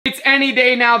any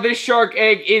day now, this shark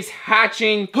egg is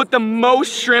hatching. Put the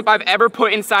most shrimp I've ever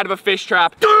put inside of a fish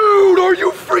trap. Dude, are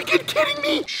you freaking kidding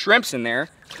me? Shrimp's in there.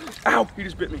 Ow, he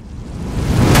just bit me.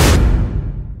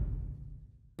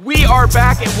 We are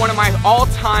back at one of my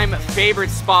all-time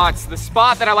favorite spots, the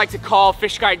spot that I like to call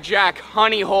FishGuyJack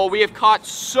Honey Hole. We have caught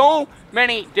so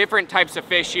many different types of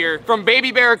fish here, from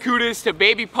baby barracudas to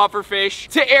baby pufferfish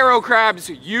to arrow crabs,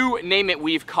 you name it,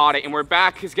 we've caught it. And we're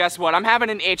back because guess what? I'm having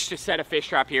an itch to set a fish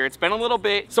trap here. It's been a little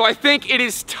bit, so I think it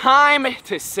is time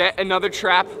to set another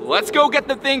trap. Let's go get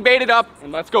the thing baited up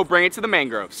and let's go bring it to the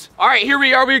mangroves. All right, here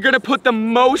we are. We're gonna put the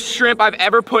most shrimp I've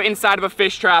ever put inside of a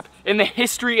fish trap in the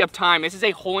history of time. This is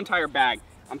a whole entire bag.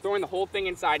 I'm throwing the whole thing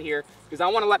inside here because I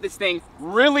want to let this thing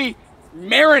really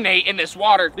marinate in this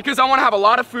water, because I want to have a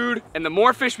lot of food, and the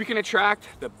more fish we can attract,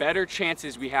 the better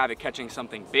chances we have at catching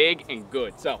something big and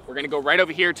good. So we're gonna go right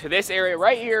over here to this area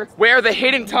right here where the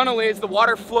hidden tunnel is. The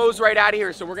water flows right out of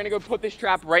here, so we're gonna go put this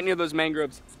trap right near those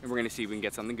mangroves and we're gonna see if we can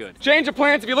get something good. Change of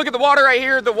plans. If you look at the water right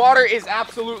here, the water is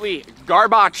absolutely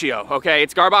garbaccio. Okay,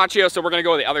 it's garbaccio, so we're gonna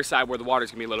go to the other side where the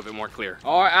water's gonna be a little bit more clear.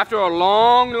 All right, after a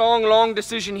long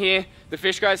decision here, the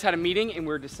fish guys had a meeting and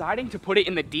we're deciding to put it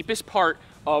in the deepest part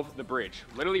of the bridge.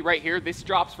 Literally right here, this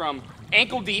drops from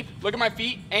ankle deep, look at my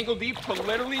feet, ankle deep, to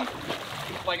literally,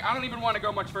 like, I don't even want to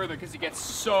go much further because it gets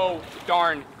so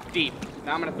darn deep.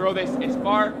 Now I'm gonna throw this as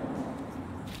far,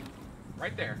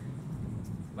 right there.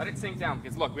 Let it sink down,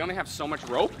 because look, we only have so much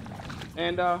rope,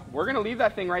 and we're gonna leave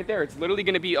that thing right there. It's literally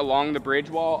gonna be along the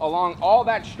bridge wall, along all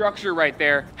that structure right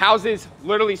there, houses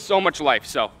literally so much life.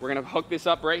 So we're gonna hook this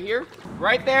up right here,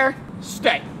 right there,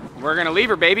 stay. We're gonna leave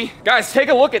her, baby. Guys, take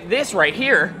a look at this right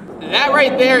here. That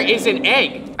right there is an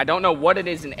egg. I don't know what it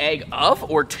is an egg of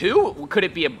or to. Could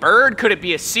it be a bird? Could it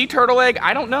be a sea turtle egg?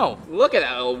 I don't know. Look at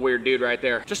that little weird dude right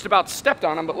there. Just about stepped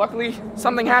on him, but luckily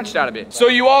something hatched out of it. So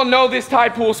you all know this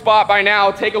tide pool spot by now.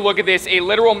 Take a look at this, a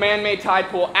literal man-made tide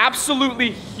pool.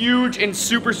 Absolutely huge and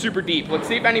super deep. Let's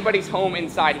see if anybody's home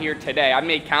inside here today. I've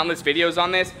made countless videos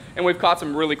on this and we've caught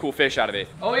some really cool fish out of it.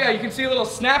 Oh yeah, you can see a little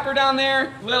snapper down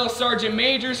there, little Sergeant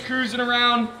Majors cruising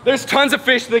around. There's tons of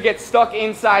fish that get stuck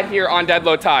inside here on dead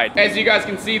low tide. As you guys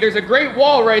can see, there's a great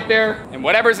wall right there, and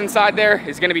whatever's inside there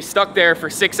is gonna be stuck there for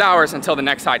 6 hours until the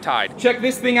next high tide. Check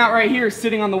this thing out right here,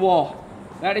 sitting on the wall.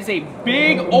 That is a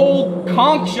big old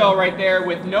conch shell right there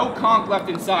with no conch left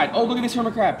inside. Oh, look at this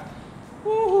hermit crab.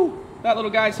 Woohoo! That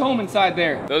little guy's home inside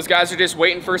there. Those guys are just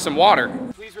waiting for some water.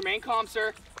 Please remain calm,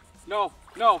 sir.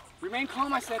 No, remain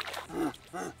calm, I said.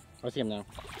 I see him now.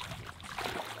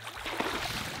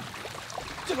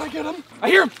 Did I get him? I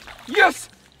hear him. Yes.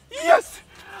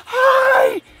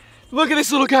 Hi. Look at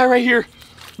this little guy right here.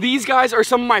 These guys are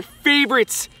some of my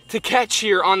favorites to catch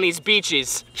here on these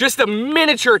beaches. Just a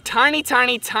miniature, tiny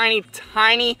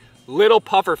little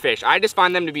puffer fish. I just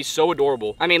find them to be so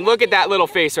adorable. I mean, look at that little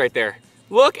face right there.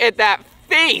 Look at that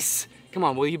face. Come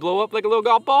on, will you blow up like a little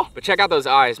golf ball? But check out those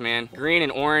eyes, man. Green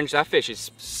and orange. That fish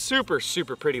is super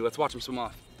pretty. Let's watch him swim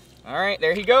off. All right,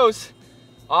 there he goes.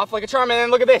 Off like a charm. And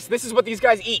then look at this. This is what these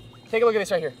guys eat. Take a look at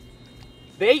this right here.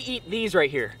 They eat these right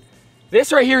here.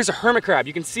 This right here is a hermit crab.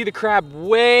 You can see the crab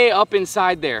way up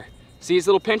inside there. See his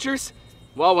little pinchers?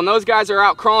 Well, when those guys are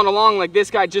out crawling along like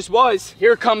this guy just was,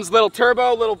 here comes little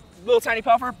Turbo, little tiny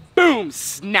puffer, boom,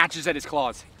 snatches at his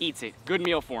claws, eats it. Good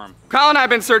meal for him. Kyle and I have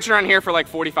been searching around here for like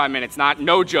 45 minutes,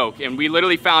 no joke, and we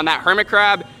literally found that hermit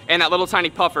crab and that little tiny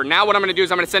puffer. Now what I'm gonna do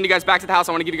is I'm gonna send you guys back to the house.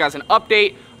 I wanna give you guys an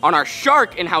update on our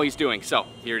shark and how he's doing. So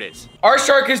here it is. Our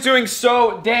shark is doing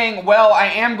so dang well. I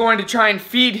am going to try and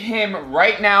feed him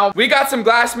right now. We got some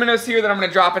glass minnows here that I'm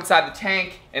gonna drop inside the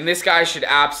tank, and this guy should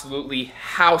absolutely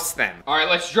house them. All right,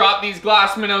 let's drop these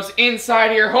glass minnows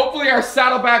inside here. Hopefully our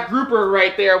saddleback grouper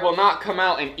right there will not come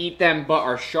out and eat them, but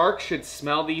our shark should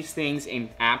smell these things and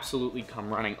absolutely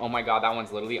come running. Oh my God, that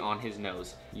one's literally on his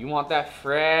nose. You want that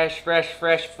fresh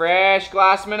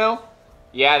glass minnow?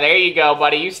 Yeah, there you go,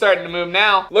 buddy. You starting to move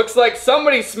now. Looks like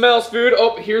somebody smells food.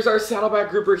 Oh, here's our saddleback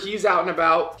grouper. He's out and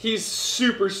about. He's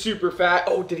super fat.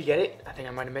 Oh, did he get it? I think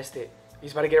I might have missed it.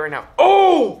 He's about to get it right now.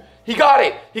 Oh, he got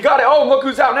it. Oh, look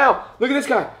who's out now. Look at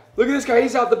this guy.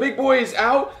 He's out. The big boy is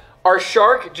out. Our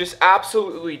shark just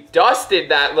absolutely dusted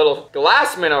that little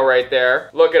glass minnow right there.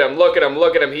 Look at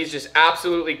him. He's just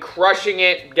absolutely crushing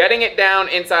it, getting it down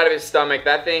inside of his stomach.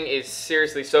 That thing is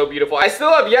seriously so beautiful. I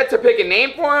still have yet to pick a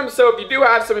name for him, so if you do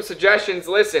have some suggestions,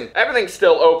 listen, everything's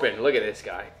still open. Look at this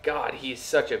guy. God, he's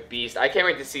such a beast. I can't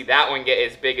wait to see that one get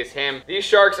as big as him. These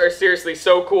sharks are seriously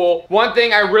so cool. One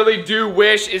thing I really do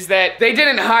wish is that they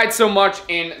didn't hide so much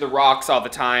in the rocks all the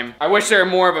time. I wish they were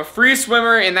more of a free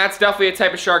swimmer, and that's definitely a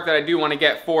type of shark that that I do want to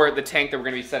get for the tank that we're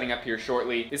going to be setting up here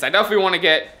shortly is I definitely want to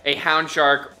get a hound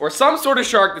shark or some sort of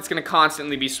shark that's going to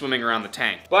constantly be swimming around the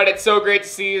tank. But it's so great to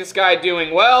see this guy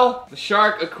doing well. The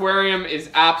shark aquarium is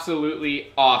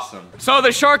absolutely awesome. So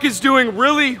the shark is doing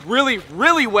really, really,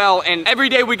 really well, and every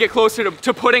day we get closer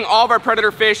to putting all of our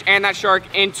predator fish and that shark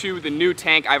into the new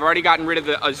tank. I've already gotten rid of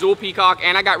the azul peacock,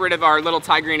 and I got rid of our little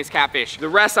tigrinus catfish. The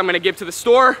rest I'm going to give to the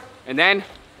store, and then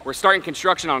we're starting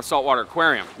construction on a saltwater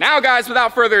aquarium. Now guys,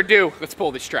 without further ado, let's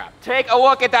pull this trap. Take a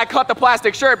look at that cut the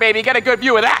plastic shirt, baby. Get a good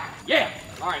view of that. Yeah.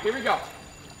 All right, here we go.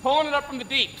 Pulling it up from the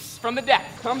deeps, from the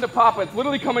depths. Come to Papa, it's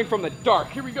literally coming from the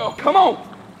dark. Here we go, come on.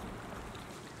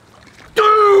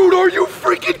 Dude, are you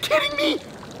freaking kidding me?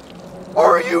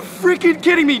 Are you freaking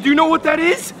kidding me? Do you know what that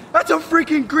is? That's a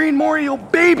freaking green moray eel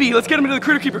baby. Let's get him into the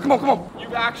critter keeper. Come on, come on.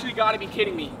 You've actually got to be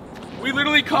kidding me. We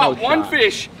literally caught one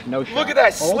fish. No shot. Look at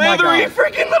that slithery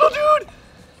freaking little dude.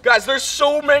 Guys, there's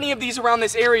so many of these around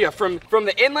this area. From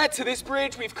the inlet to this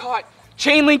bridge, we've caught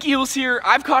chain link eels here.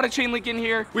 I've caught a chain link in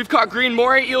here. We've caught green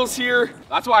moray eels here.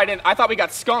 That's why I thought we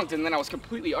got skunked, and then I was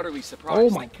completely, utterly surprised. Oh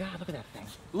my God, look at that thing.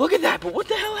 Look at that, but what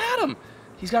the hell had him?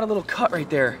 He's got a little cut right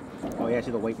there. Oh yeah, I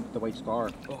see the white scar.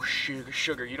 Oh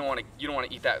sugar, you don't want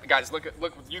to eat that. Guys, look,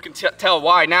 you can tell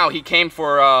why now he came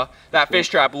for that fish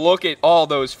trap. Look at all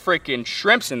those freaking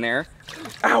shrimps in there.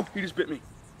 Ow, he just bit me.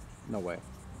 No way.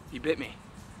 He bit me.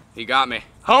 He got me.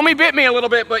 Homie bit me a little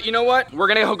bit, but you know what? We're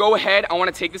gonna go ahead. I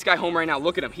wanna take this guy home right now.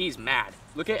 Look at him, he's mad.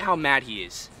 Look at how mad he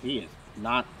is. He is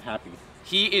not happy.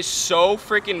 He is so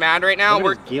freaking mad right now.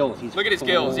 Look at his gills. Look at his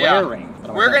gills, yeah.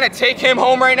 We're gonna take him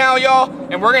home right now, y'all,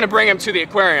 and we're gonna bring him to the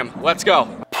aquarium. Let's go.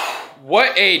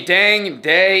 What a dang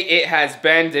day it has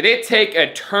been. Did it take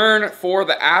a turn for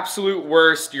the absolute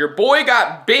worst? Your boy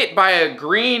got bit by a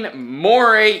green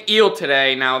moray eel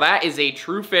today. Now that is a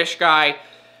true fish guy.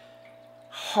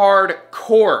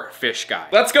 Hardcore fish guy.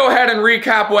 Let's go ahead and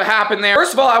recap what happened there.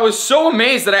 First of all, I was so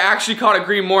amazed that I actually caught a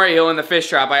green moray eel in the fish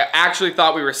trap. I actually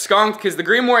thought we were skunked because the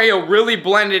green moray eel really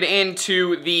blended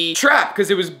into the trap because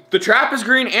the trap is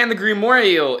green and the green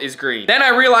moray eel is green. Then I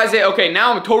realized that, okay,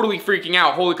 now I'm totally freaking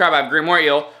out. Holy crap, I have green moray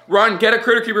eel. Run, get a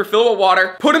critter keeper, fill it with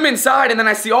water, put him inside, and then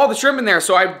I see all the shrimp in there.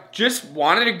 So I just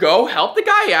wanted to go help the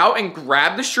guy out and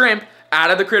grab the shrimp out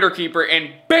of the critter keeper,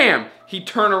 and bam, he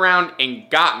turned around and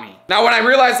got me. Now when I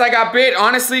realized I got bit,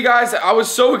 honestly guys, I was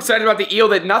so excited about the eel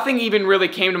that nothing even really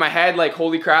came to my head like,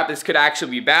 holy crap, this could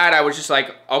actually be bad. I was just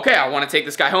like, okay, I wanna take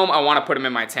this guy home, I wanna put him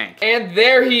in my tank. And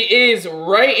there he is,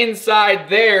 right inside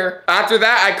there. After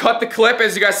that, I cut the clip,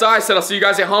 as you guys saw. I said, I'll see you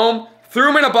guys at home. Threw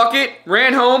him in a bucket,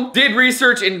 ran home, did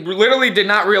research, and literally did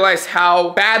not realize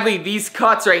how badly these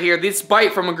cuts right here, this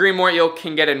bite from a green moray eel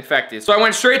can get infected. So I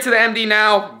went straight to the MD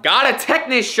now, got a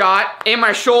tetanus shot in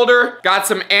my shoulder, got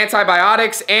some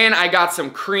antibiotics, and I got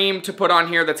some cream to put on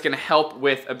here that's gonna help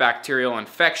with a bacterial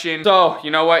infection. So,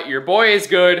 you know what? Your boy is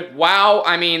good. Wow,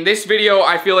 I mean, this video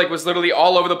I feel like was literally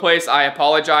all over the place. I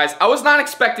apologize. I was not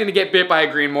expecting to get bit by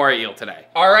a green moray eel today.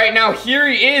 All right, now here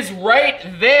he is right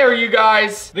there, you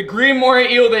guys. The green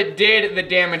moray eel that did the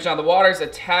damage. Now the water's a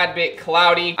tad bit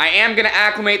cloudy. I am gonna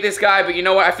acclimate this guy, but you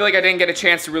know what? I feel like I didn't get a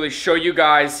chance to really show you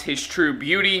guys his true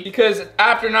beauty because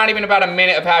after not even about a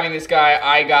minute of having this guy,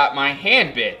 I got my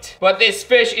hand bit. But this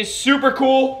fish is super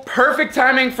cool. Perfect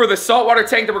timing for the saltwater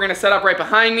tank that we're gonna set up right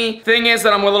behind me. Thing is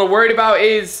that I'm a little worried about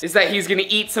is that he's gonna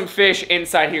eat some fish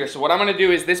inside here. So what I'm gonna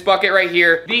do is this bucket right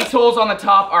here, these holes on the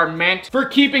top are meant for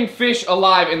keeping fish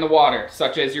alive in the water,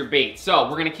 such as your bait. So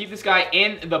we're gonna keep this guy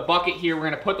in the bucket here. We're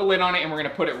gonna put the lid on it and we're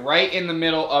gonna put it right in the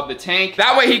middle of the tank.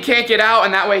 That way he can't get out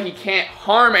and that way he can't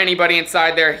harm anybody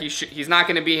inside there. He's not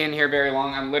gonna be in here very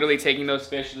long. I'm literally taking those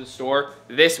fish to the store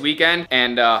this weekend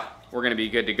and we're gonna be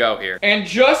good to go here. And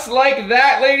just like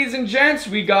that, ladies and gents,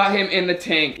 we got him in the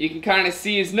tank. You can kind of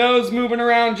see his nose moving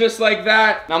around just like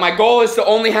that. Now my goal is to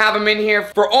only have him in here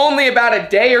for only about a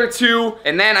day or two,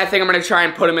 and then I think I'm gonna try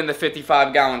and put him in the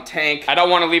 55-gallon tank. I don't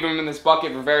wanna leave him in this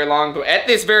bucket for very long, but at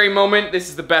this very moment, this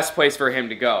is the best place for him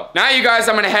to go. Now you guys,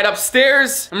 I'm gonna head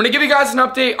upstairs. I'm gonna give you guys an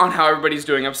update on how everybody's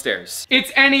doing upstairs. It's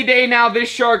any day now. This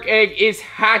shark egg is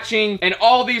hatching, and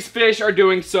all these fish are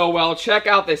doing so well. Check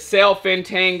out the sailfin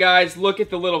tank, guys. Look at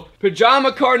the little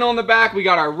pajama cardinal in the back. We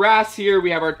got our wrasse here.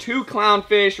 We have our two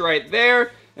clownfish right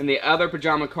there. And the other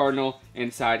pajama cardinal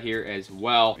inside here as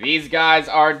well. These guys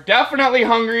are definitely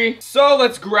hungry, so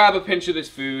let's grab a pinch of this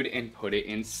food and put it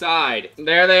inside.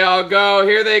 There they all go.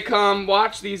 Here they come.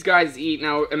 Watch these guys eat.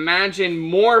 Now imagine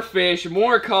more fish,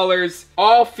 more colors,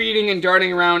 all feeding and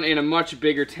darting around in a much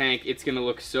bigger tank. It's gonna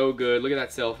look so good. Look at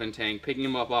that cellophane tank, picking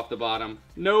them up off the bottom.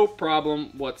 No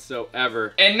problem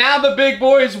whatsoever. And now the big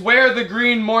boys, where the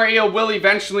green moray eel will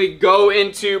eventually go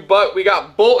into, but we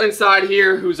got Bolt inside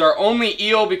here, who's our only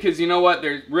eel, because you know what,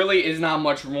 there really is not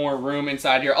much more room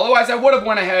inside here. Otherwise, I would have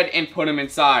went ahead and put him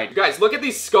inside. Guys, look at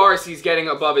these scars he's getting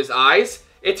above his eyes.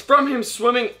 It's from him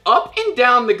swimming up and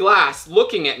down the glass,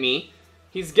 looking at me.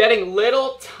 He's getting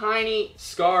little tiny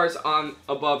scars on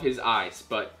above his eyes,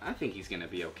 but I think he's gonna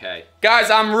be okay.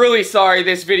 Guys, I'm really sorry.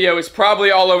 This video is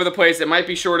probably all over the place. It might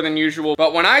be shorter than usual,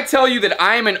 but when I tell you that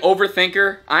I am an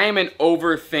overthinker, I am an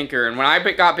overthinker. And when I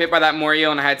got bit by that moray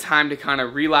eel and I had time to kind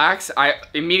of relax, I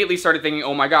immediately started thinking,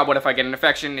 oh my God, what if I get an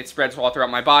infection? It spreads all throughout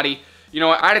my body. You know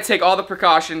what, I had to take all the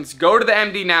precautions, go to the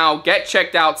MD now, get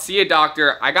checked out, see a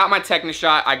doctor. I got my tetanus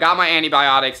shot, I got my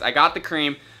antibiotics, I got the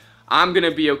cream. I'm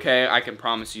gonna be okay, I can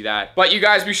promise you that. But you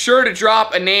guys, be sure to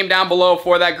drop a name down below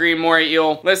for that green moray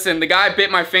eel. Listen, the guy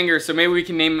bit my finger, so maybe we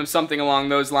can name him something along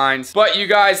those lines. But you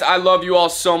guys, I love you all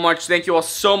so much. Thank you all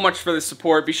so much for the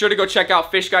support. Be sure to go check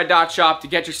out FishGuy.shop to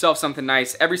get yourself something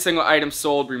nice. Every single item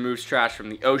sold removes trash from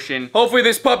the ocean. Hopefully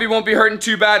this puppy won't be hurting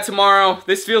too bad tomorrow.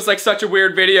 This feels like such a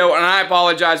weird video, and I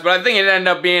apologize, but I think it ended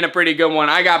up being a pretty good one.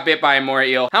 I got bit by a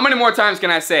moray eel. How many more times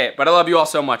can I say it? But I love you all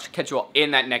so much. Catch you all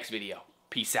in that next video.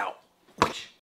 Peace out.